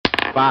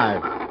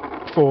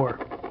5, 4,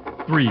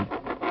 3, 2,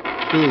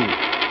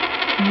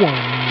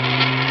 1.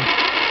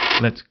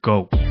 let's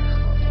go.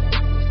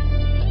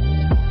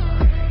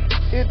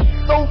 It's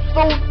so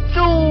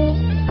true.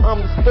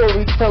 I'm the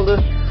storyteller,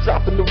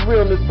 dropping the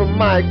realness from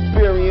my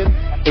experience.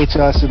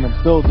 HLS in the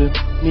building.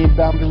 Me and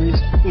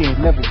Boundaries, we ain't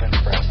never been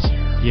friends.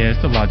 Yeah,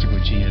 it's the logical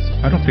genius.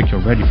 I don't think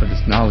you're ready for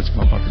this knowledge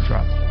I'm about to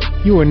drop.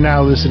 You are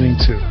now listening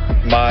to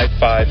My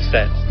 5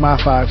 cents.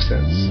 My 5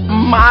 Cents.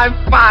 My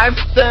 5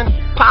 cent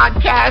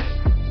podcast.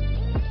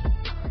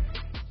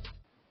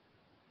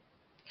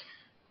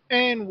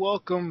 And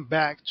welcome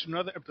back to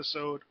another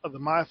episode of the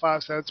My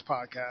 5 Cents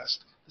podcast,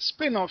 the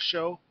spin-off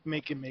show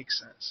Make It Make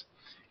Sense.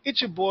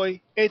 It's your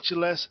boy,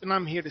 HLS, and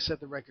I'm here to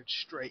set the record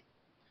straight.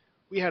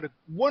 We had a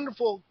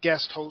wonderful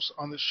guest host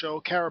on the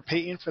show, Kara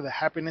Payton, for the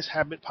Happiness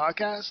Habit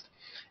podcast,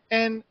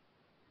 and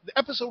the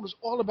episode was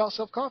all about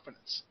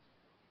self-confidence.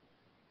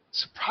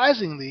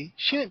 Surprisingly,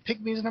 she didn't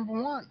pick me as number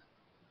one.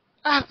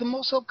 I have the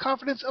most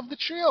self-confidence of the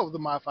trio of the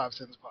My 5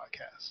 Cents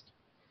podcast.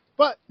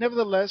 But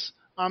nevertheless,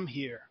 I'm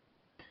here.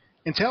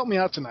 And to help me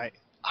out tonight,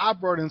 I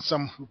brought in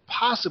someone who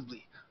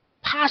possibly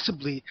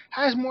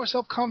has more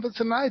self-confidence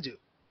than I do.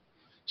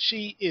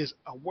 She is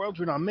a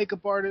world-renowned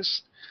makeup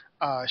artist.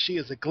 She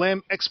is a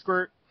glam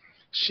expert.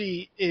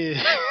 She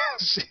is...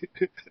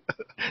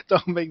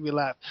 Don't make me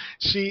laugh.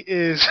 She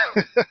is...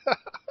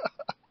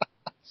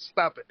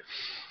 Stop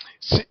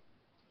it.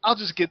 I'll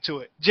just get to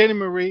it. Jenny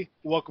Marie,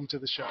 welcome to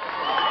the show.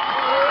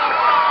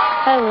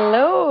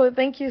 Hello.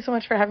 Thank you so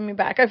much for having me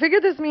back. I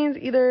figured this means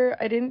either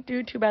I didn't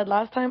do too bad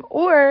last time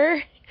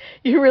or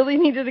you really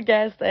needed a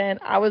guest and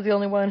I was the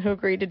only one who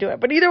agreed to do it.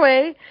 But either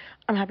way,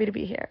 I'm happy to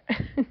be here.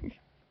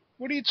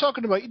 What are you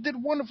talking about? You did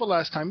wonderful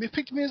last time. You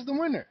picked me as the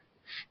winner.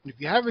 And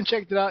if you haven't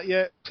checked it out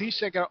yet, please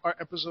check out our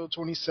episode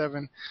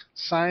 27,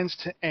 Signs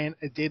to End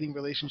a Dating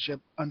Relationship.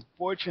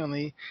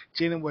 Unfortunately,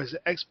 Jana was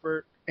the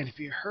expert, and if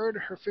you heard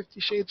her 50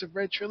 Shades of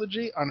Red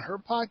trilogy on her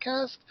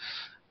podcast,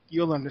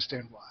 you'll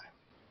understand why.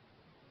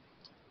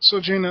 So,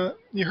 Jana,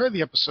 you heard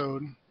the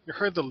episode, you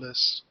heard the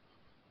list,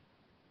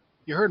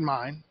 you heard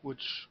mine,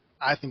 which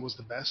I think was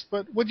the best,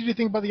 but what did you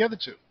think about the other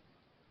two?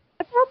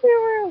 I thought they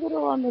were a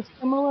little on the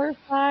similar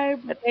side,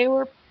 but they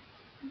were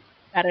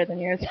better than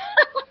yours.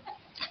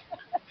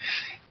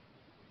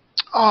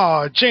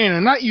 Oh, Jana,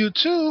 not you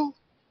too.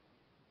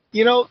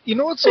 You know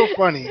what's so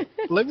funny?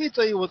 Let me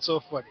tell you what's so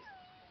funny.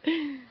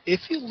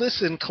 If you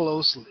listen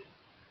closely,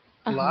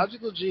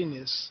 Logical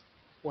Genius,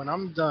 when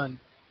I'm done,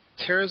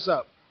 tears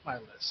up my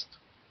list.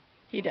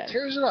 He does.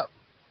 Tears it up,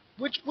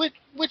 which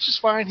is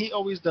fine. He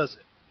always does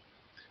it.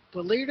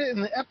 But later in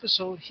the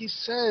episode, he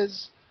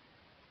says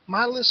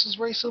my list is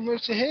very similar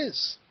to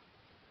his.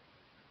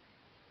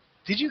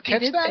 Did you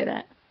catch that? Say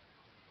that?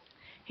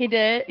 He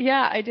did.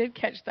 Yeah, I did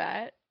catch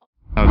that.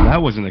 Now,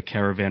 that wasn't a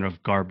caravan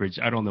of garbage.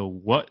 I don't know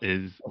what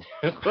is.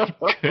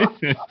 What?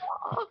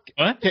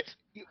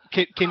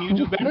 Can you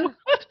do better?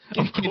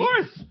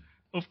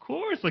 Of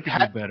course I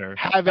can do better.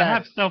 I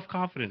have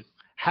self-confidence.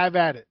 Have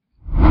at it.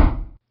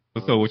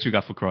 So what you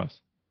got for Cross?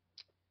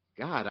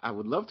 God, I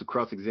would love to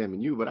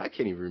cross-examine you, but I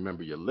can't even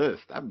remember your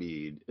list.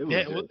 Honestly,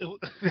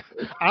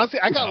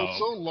 I got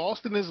so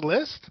lost in his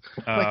list.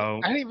 I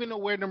didn't even know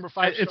where number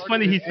 5 It's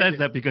funny he says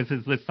that because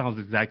his list sounds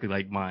exactly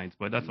like mine,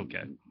 but that's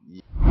okay.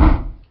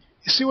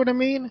 You see what I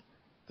mean?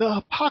 The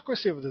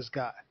hypocrisy of this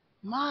guy.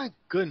 My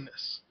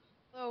goodness.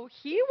 So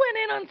he went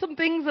in on some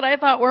things that I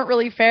thought weren't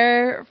really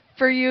fair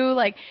for you.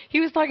 Like, he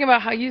was talking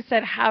about how you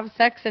said have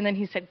sex, and then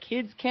he said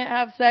kids can't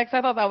have sex.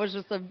 I thought that was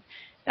just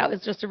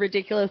a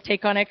ridiculous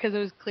take on it because it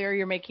was clear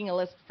you're making a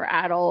list for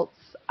adults.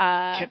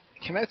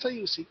 Can I tell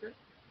you a secret?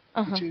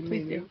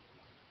 Please do.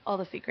 All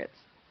the secrets.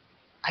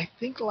 I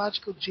think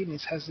Logical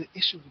Genius has an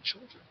issue with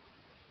children.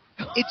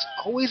 It's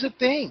always a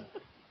thing.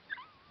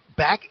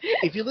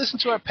 If you listen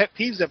to our Pet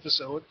Peeves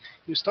episode,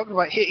 he was talking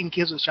about hitting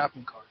kids with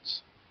shopping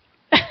carts.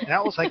 And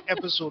that was like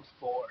episode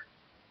 4.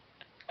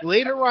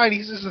 Later on,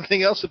 he says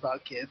something else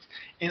about kids.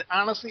 And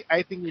honestly,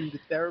 I think we need a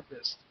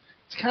therapist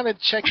to kind of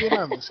check in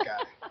on this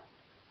guy.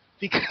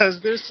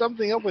 Because there's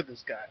something up with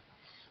this guy.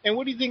 And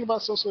what do you think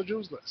about So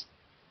Drew's list?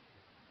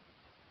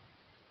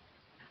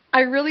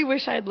 I really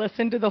wish I had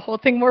listened to the whole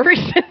thing more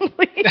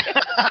recently.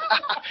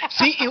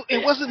 See,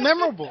 it wasn't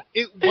memorable.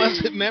 It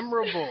wasn't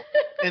memorable.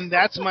 And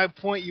that's my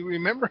point. You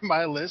remember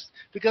my list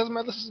because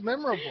my list is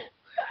memorable.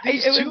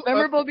 It was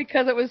memorable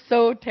because it was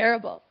so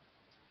terrible.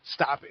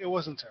 Stop it. It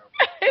wasn't terrible.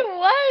 It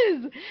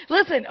was.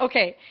 Listen,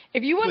 okay,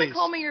 if you want to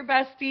call me your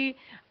bestie,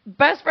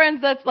 best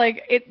friends, that's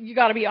like it. You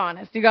got to be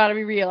honest. You got to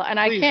be real, and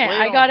I can't.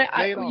 I got it.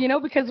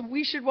 Because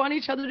we should want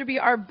each other to be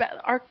our best,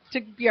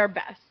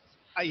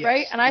 yes,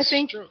 right? And I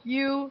think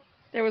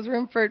there was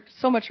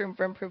so much room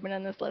for improvement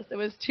in this list. It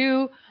was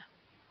too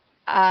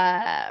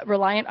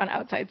reliant on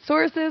outside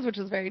sources, which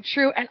is very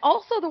true. And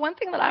also, the one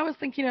thing that I was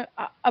thinking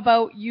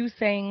about you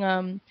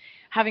saying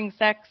having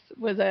sex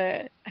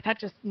I thought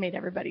just made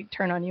everybody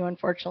turn on you,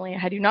 unfortunately.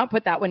 Had you not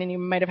put that one in, you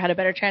might have had a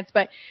better chance.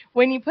 But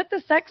when you put the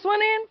sex one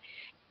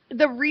in,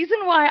 the reason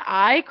why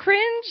I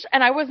cringed,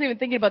 and I wasn't even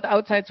thinking about the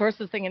outside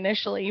sources thing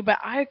initially, but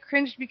I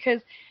cringed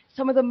because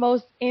some of the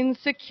most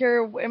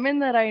insecure women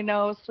that I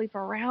know sleep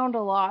around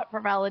a lot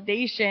for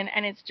validation,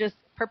 and it just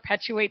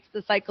perpetuates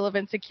the cycle of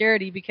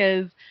insecurity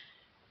because,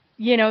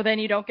 then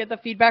you don't get the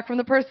feedback from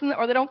the person,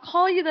 or they don't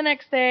call you the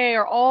next day,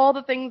 or all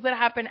the things that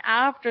happen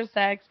after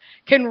sex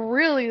can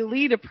really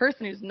lead a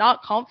person who's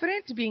not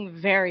confident to being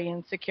very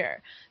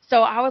insecure.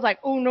 So I was like,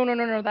 oh,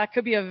 no, that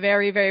could be a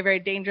very, very, very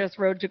dangerous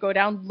road to go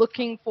down,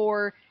 looking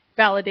for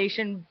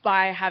validation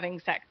by having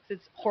sex.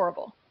 It's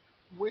horrible.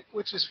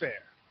 Which is fair.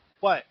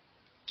 But,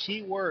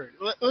 key word,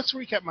 let's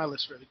recap my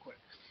list really quick.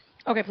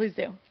 Okay, please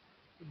do.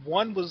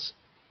 5 was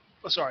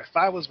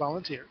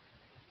volunteer.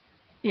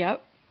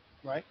 Yep.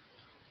 Right?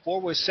 4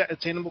 was set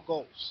attainable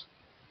goals.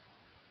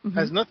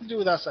 Has nothing to do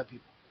with outside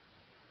people.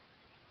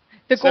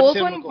 The goals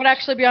one would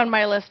actually be on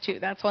my list too.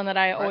 That's one that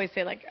I always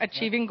say, like,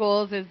 achieving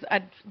goals is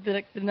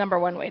the number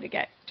one way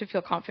to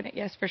feel confident.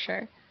 Yes, for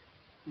sure.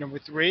 Number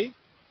 3,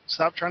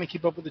 stop trying to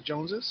keep up with the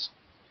Joneses.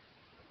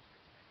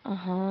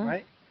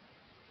 Right?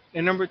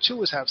 And number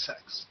 2 is have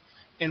sex.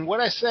 And what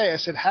I said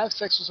have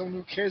sex with someone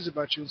who cares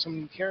about you and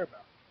someone you care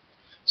about.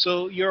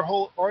 So your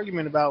whole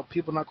argument about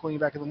people not calling you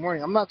back in the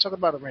morning, I'm not talking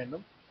about a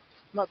random.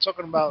 I'm not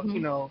talking about,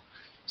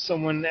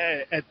 someone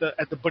at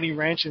the Bunny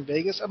Ranch in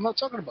Vegas. I'm not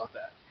talking about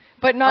that.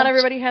 But not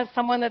everybody has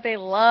someone that they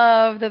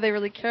love, that they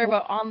really care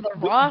about on the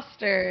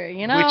roster, Which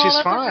is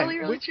that's fine. That's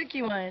a really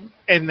tricky one.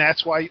 And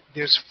that's why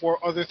there's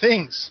 4 other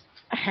things.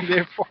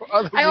 There are 4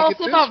 other things. I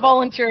also thought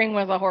volunteering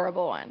was a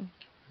horrible one.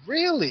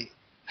 Really?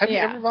 Have you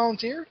ever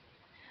volunteered?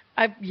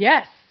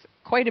 Yes,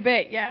 quite a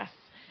bit, yes.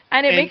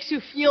 And it makes you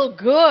feel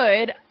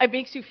good. It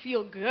makes you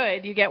feel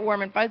good. You get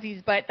warm and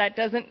fuzzies, but that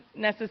doesn't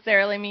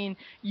necessarily mean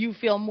you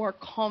feel more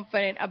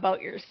confident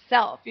about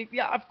yourself.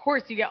 Of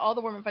course, you get all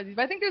the warm and fuzzies,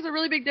 but I think there's a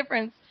really big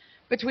difference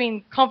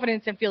between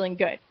confidence and feeling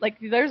good. Like,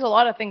 there's a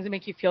lot of things that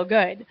make you feel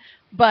good,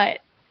 but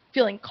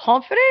feeling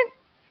confident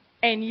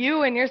and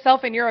you and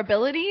yourself and your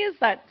abilities,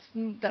 that's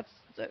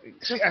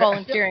just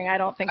volunteering. I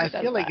don't think it does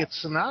I feel like that.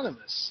 It's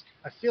synonymous.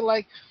 I feel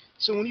like,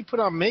 so when you put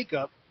on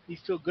makeup, you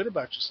feel good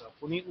about yourself.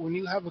 When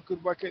you have a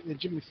good workout in the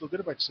gym, you feel good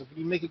about yourself. When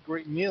you make a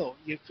great meal,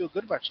 you feel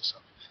good about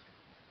yourself.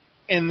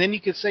 And then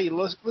you could say,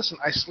 listen,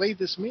 I slayed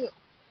this meal.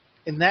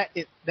 And that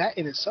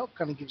in itself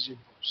kind of gives you a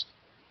boost.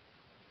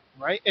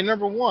 Right? And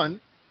number one,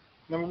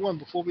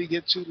 before we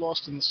get too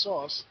lost in the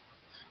sauce,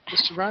 is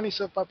surround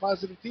yourself by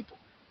positive people.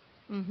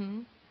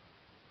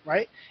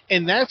 Right?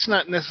 And that's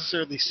not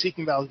necessarily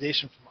seeking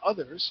validation from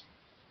others.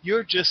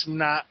 You're just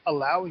not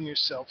allowing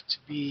yourself to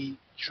be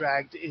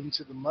dragged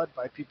into the mud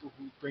by people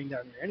who bring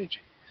down your energy.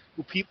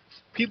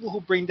 People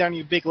who bring down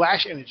your big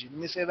lash energy. Let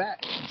me say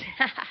that.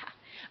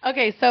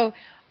 Okay, so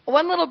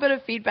one little bit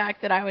of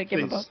feedback that I would give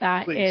about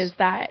that is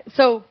that,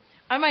 so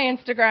on my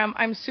Instagram,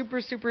 I'm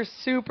super, super,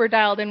 super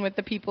dialed in with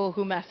the people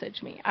who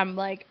message me. I'm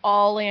like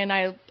all in.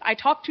 I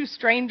talk to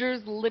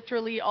strangers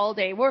literally all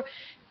day.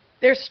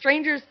 They're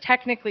strangers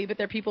technically, but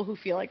they're people who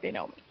feel like they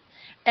know me.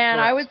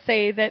 And I would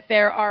say that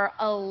there are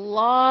a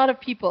lot of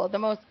people, the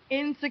most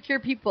insecure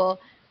people,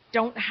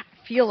 don't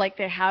feel like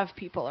they have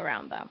people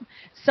around them.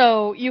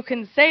 So you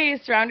can say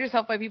surround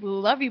yourself by people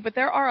who love you, but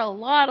there are a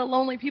lot of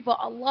lonely people,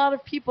 a lot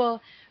of people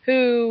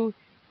who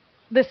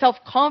the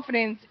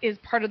self-confidence is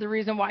part of the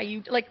reason why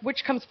you, like,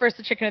 which comes first,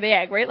 the chicken or the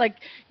egg, right? Like,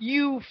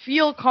 you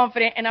feel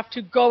confident enough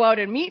to go out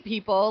and meet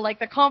people. Like,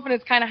 the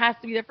confidence kind of has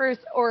to be there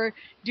first. Or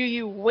do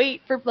you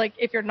wait for, like,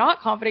 if you're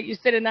not confident, you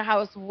sit in the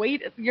house,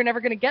 wait, you're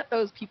never going to get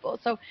those people.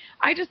 So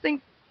I just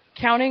think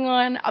counting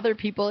on other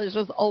people is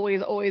just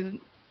always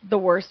the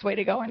worst way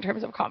to go in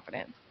terms of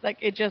confidence. Like,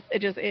 it just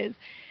is.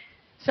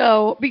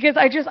 So, because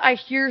I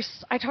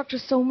talk to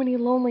so many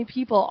lonely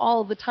people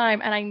all the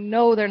time, and I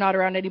know they're not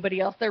around anybody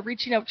else. They're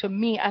reaching out to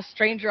me, a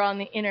stranger on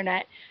the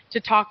internet, to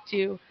talk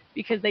to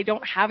because they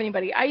don't have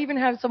anybody. I even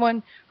have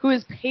someone who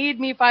has paid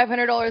me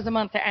 $500 a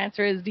month to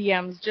answer his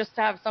DMs just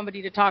to have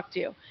somebody to talk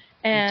to.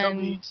 And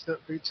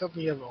you tell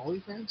me you have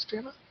OnlyFans,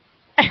 Jana?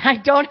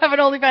 I don't have an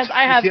OnlyFans.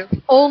 I have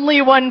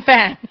only one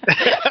fan.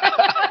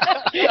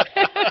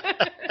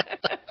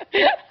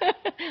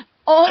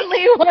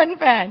 Only one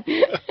fan.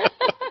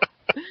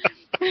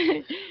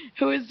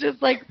 Who is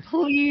just like,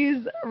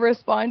 please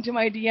respond to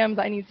my DMs.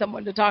 I need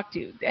someone to talk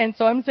to. And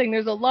so I'm saying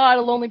there's a lot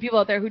of lonely people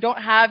out there who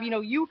don't have,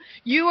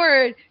 you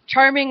are a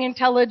charming,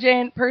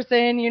 intelligent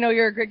person.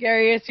 You're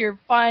gregarious, you're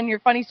fun, you're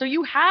funny. So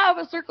you have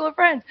a circle of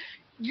friends.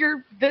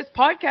 This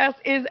podcast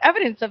is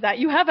evidence of that.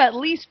 You have at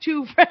least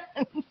 2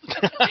 friends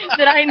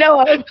that I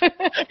know of.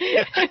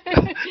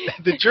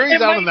 The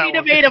jury's out on that one. It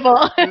might be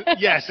debatable.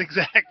 Yes,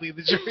 exactly.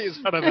 The jury is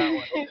out on that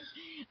one.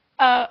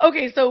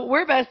 Okay, so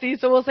we're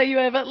besties, so we'll say you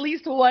have at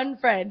least one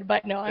friend.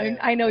 But no,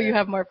 I know you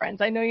have more friends.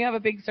 I know you have a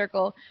big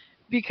circle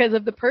because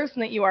of the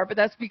person that you are, but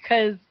that's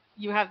because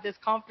you have this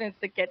confidence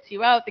that gets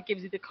you out, that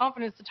gives you the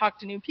confidence to talk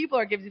to new people,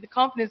 or gives you the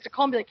confidence to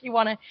call and be like, you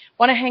want to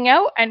hang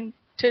out, and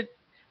to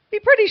be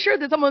pretty sure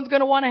that someone's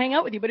going to want to hang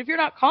out with you. But if you're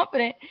not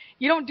confident,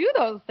 you don't do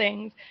those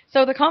things.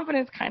 So the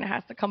confidence kind of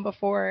has to come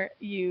before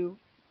you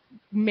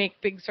make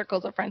big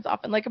circles of friends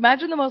often. Like,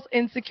 imagine the most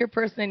insecure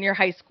person in your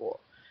high school.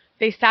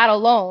 they sat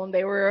alone.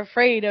 They were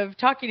afraid of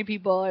talking to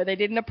people, or they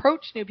didn't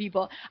approach new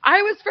people.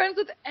 I was friends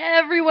with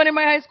everyone in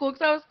my high school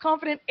because I was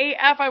confident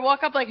AF. I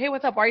walk up like, hey,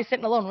 what's up? Why are you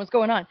sitting alone? What's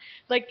going on?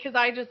 Like, because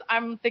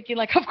I'm thinking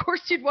like, of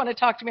course you'd want to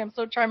talk to me. I'm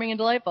so charming and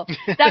delightful.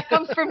 That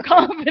comes from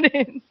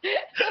confidence.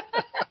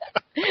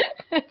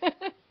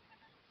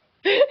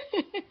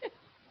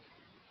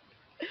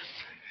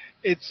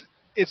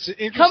 It's an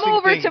interesting Come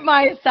over thing. to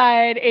my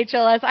side,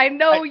 HLS. I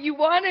know you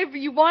want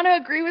to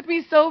agree with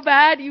me so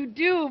bad, you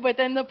do, but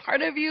then the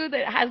part of you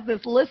that has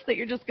this list that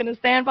you're just going to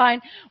stand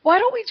behind, why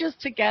don't we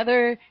just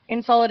together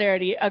in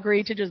solidarity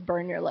agree to just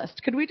burn your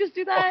list? Could we just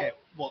do that? Okay,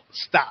 well,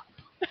 stop.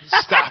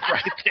 Stop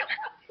right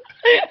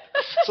there.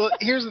 So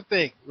here's the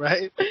thing,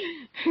 right?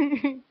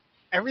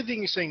 Everything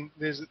you're saying,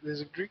 there's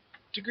a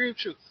degree of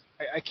truth.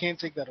 I can't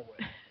take that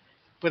away.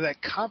 But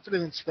that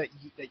confidence that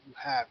you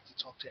have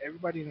to talk to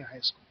everybody in your high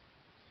school,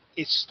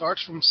 it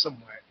starts from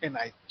somewhere, and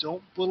I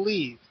don't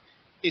believe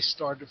it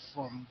started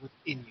from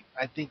within you.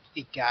 I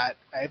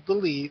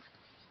believe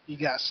you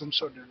got some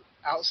sort of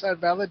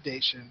outside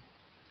validation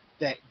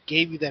that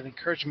gave you that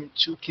encouragement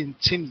to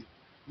continue.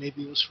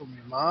 Maybe it was from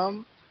your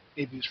mom,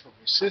 maybe it was from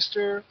your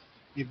sister,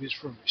 maybe it was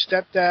from your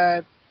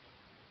stepdad.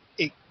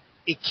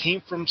 It came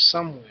from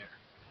somewhere.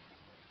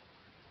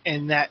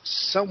 And that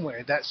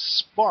somewhere, that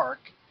spark,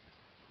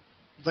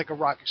 is like a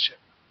rocket ship.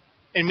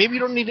 And maybe you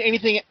don't need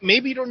anything.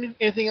 Maybe you don't need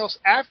anything else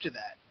after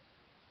that.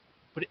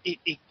 But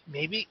it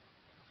maybe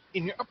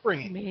in your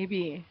upbringing.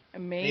 Maybe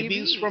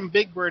it's from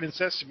Big Bird and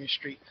Sesame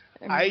Street.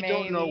 I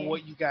don't know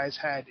what you guys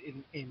had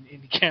in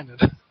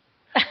Canada.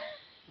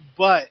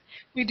 But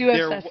we do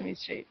have Sesame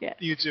Street. Yeah.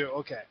 You do.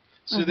 Okay.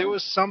 So there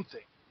was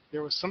something.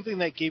 There was something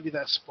that gave you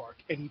that spark,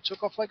 and you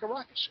took off like a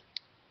rocket ship.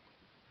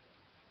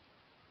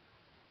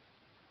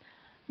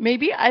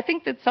 Maybe I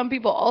think that some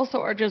people also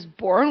are just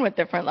born with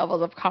different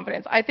levels of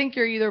confidence. I think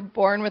you're either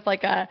born with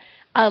like a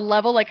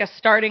level, like a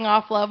starting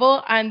off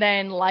level, and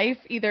then life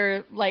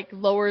either like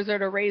lowers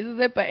it or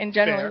raises it. But in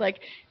general, like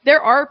there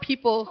are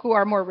people who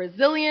are more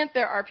resilient.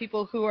 There are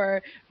people who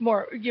are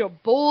more,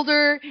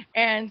 bolder.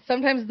 And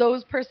sometimes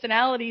those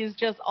personalities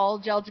just all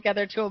gel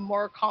together to a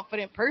more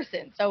confident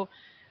person. So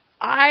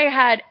I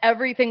had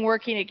everything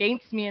working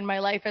against me in my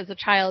life as a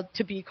child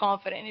to be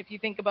confident. If you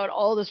think about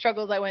all the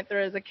struggles I went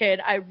through as a kid,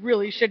 I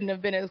really shouldn't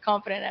have been as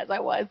confident as I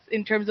was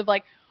in terms of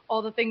like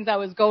all the things I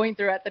was going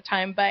through at the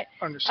time. But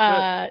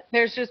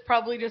there's just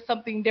probably just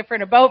something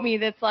different about me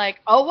that's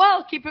like, oh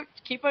well, keep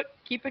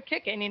it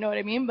kicking. You know what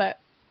I mean? But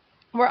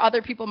where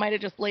other people might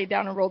have just laid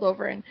down and rolled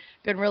over and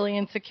been really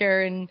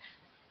insecure and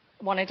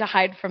wanted to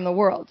hide from the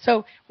world.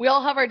 So we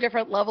all have our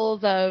different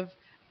levels of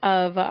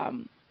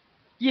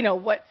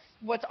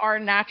what's our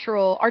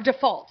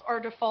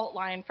default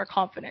line for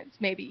confidence,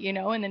 maybe,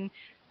 and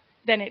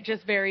then it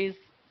just varies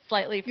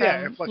slightly from,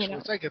 it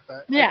fluctuates. I get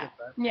that.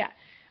 Yeah.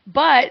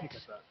 But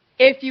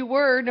if you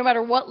were, no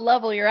matter what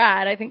level you're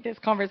at, I think this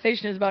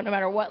conversation is about no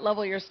matter what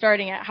level you're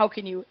starting at, how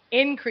can you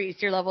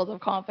increase your levels of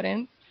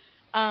confidence?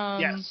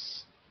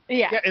 Yes.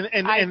 Yeah.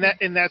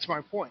 And that's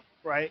my point,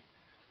 right?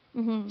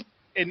 Mm-hmm.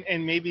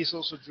 And maybe it's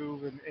also true,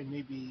 and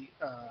maybe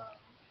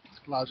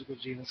logical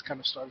genius kind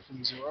of started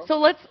from zero. So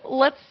let's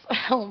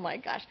oh my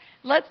gosh,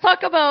 let's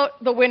talk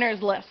about the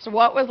winner's list.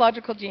 What was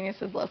Logical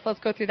Genius's list?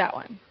 Let's go through that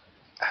one.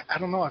 I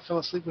don't know. I fell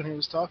asleep when he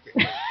was talking.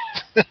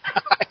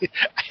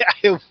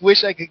 I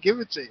wish I could give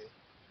it to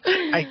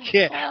you. I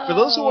can't. For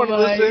those who want to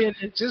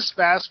listen, just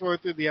fast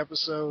forward through the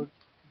episode.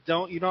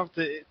 You don't have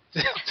to.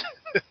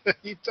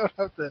 You don't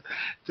have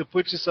to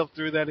put yourself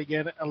through that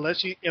again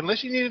unless you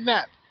need a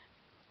nap.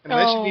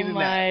 Oh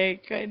my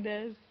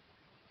goodness.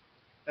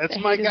 That's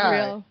my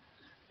guy.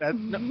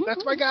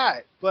 That's my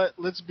guy. But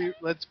let's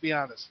be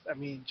honest. I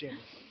mean, Jamie,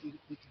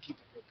 we can keep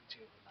it real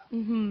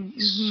between.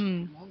 He's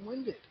so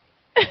long-winded.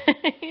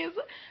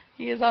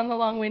 He is on the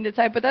long-winded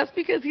side, but that's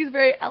because he's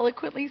very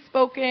eloquently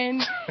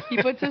spoken.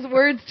 He puts his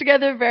words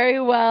together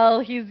very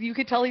well. You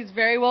could tell he's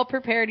very well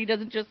prepared. He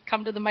doesn't just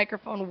come to the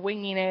microphone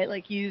winging it.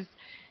 Like he's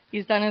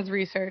done his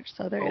research.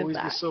 So there is that. Always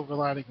the silver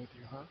lining with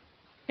you, huh?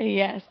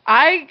 Yes,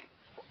 I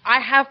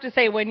have to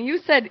say, when you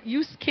said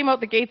you came out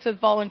the gates with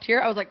volunteer,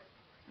 I was like,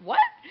 what?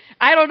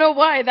 I don't know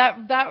why.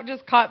 That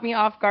just caught me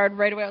off guard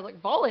right away. I was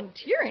like,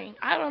 volunteering?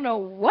 I don't know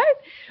what.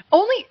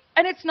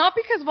 And it's not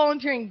because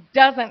volunteering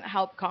doesn't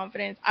help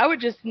confidence. I would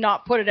just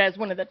not put it as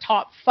one of the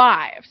top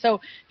 5. So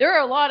there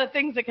are a lot of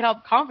things that can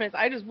help confidence.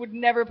 I just would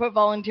never put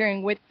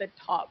volunteering with the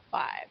top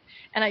 5.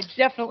 And I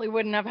definitely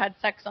wouldn't have had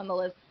sex on the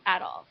list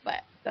at all.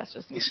 But that's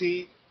just me. You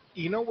see,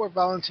 you know where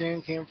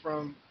volunteering came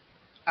from?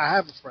 I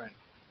have a friend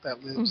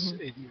that lives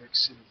in New York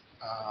City.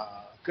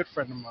 Good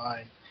friend of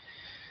mine.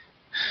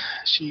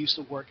 She used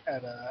to work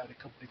at a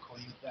company called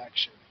Youth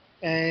Action,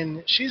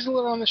 and she's a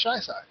little on the shy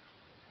side.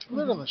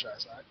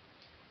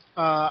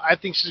 I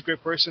think she's a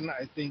great person.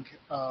 I think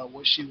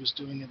what she was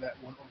doing in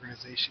that one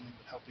organization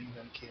with helping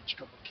them kids,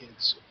 troubled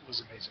kids,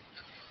 was amazing.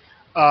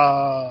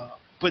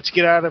 But to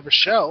get out of her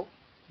shell,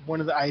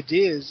 one of the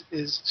ideas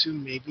is to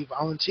maybe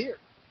volunteer,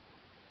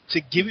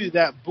 to give you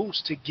that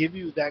boost, to give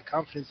you that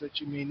confidence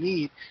that you may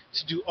need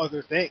to do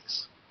other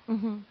things.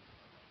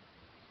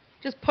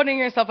 just putting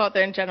yourself out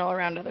there in general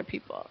around other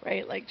people,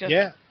 right? Like just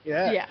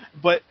yeah.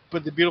 But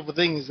the beautiful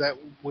thing is that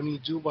when you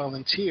do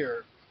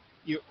volunteer,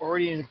 you're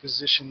already in a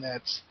position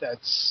that's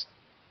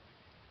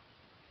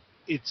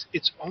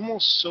it's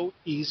almost so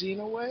easy in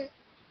a way,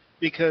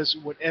 because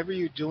whatever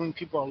you're doing,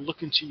 people are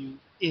looking to you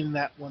in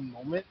that one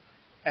moment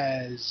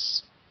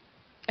as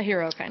a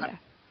hero, kind of.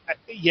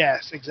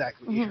 Yes,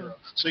 exactly, a hero.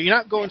 So you're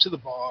not going to the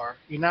bar.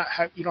 You don't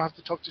have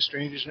to talk to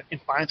strangers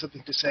and find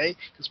something to say,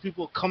 because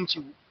people come to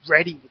you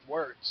ready with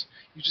words.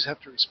 You just have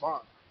to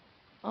respond.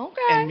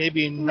 Okay. And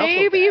maybe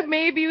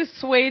you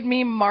swayed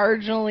me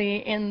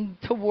marginally in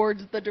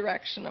towards the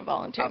direction of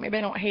volunteering. Maybe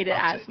I don't hate it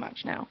as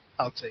much now.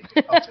 I'll take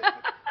it.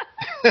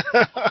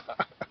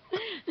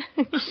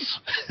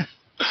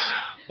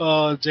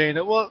 Oh,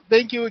 Jana. Well,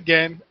 thank you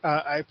again.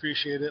 I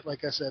appreciate it.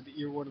 Like I said,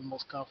 you're one of the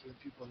most confident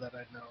people that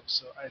I know.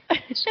 So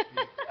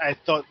I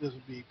thought this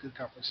would be a good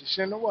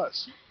conversation, and it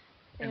was.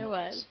 It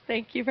was.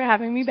 Thank you for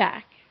having me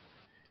back.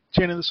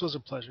 Jana, this was a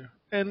pleasure.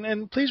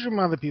 And please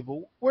remind the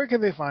people, where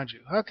can they find you?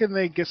 How can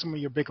they get some of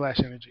your Big Lash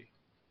energy?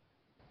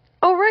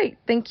 All right.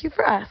 Thank you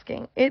for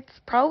asking. It's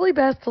probably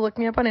best to look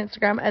me up on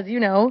Instagram. As you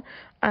know,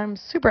 I'm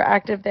super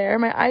active there.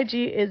 My IG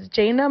is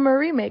Jana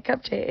Marie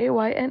Makeup,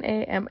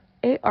 JAYNAMARIE.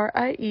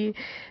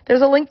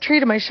 There's a link tree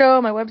to my show,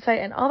 my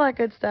website, and all that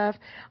good stuff.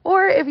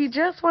 Or if you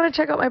just want to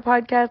check out my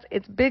podcast,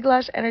 it's Big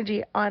Lash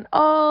Energy on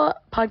all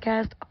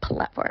podcast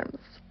platforms.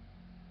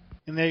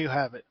 And there you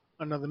have it.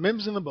 Another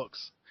MIMS in the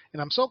books.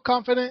 And I'm so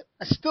confident,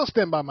 I still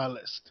stand by my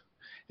list.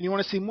 And you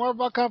want to see more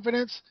of our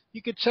confidence?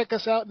 You can check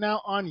us out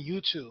now on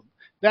YouTube.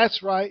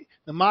 That's right.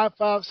 The My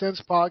 5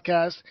 Cents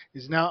podcast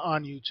is now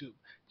on YouTube.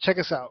 Check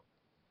us out.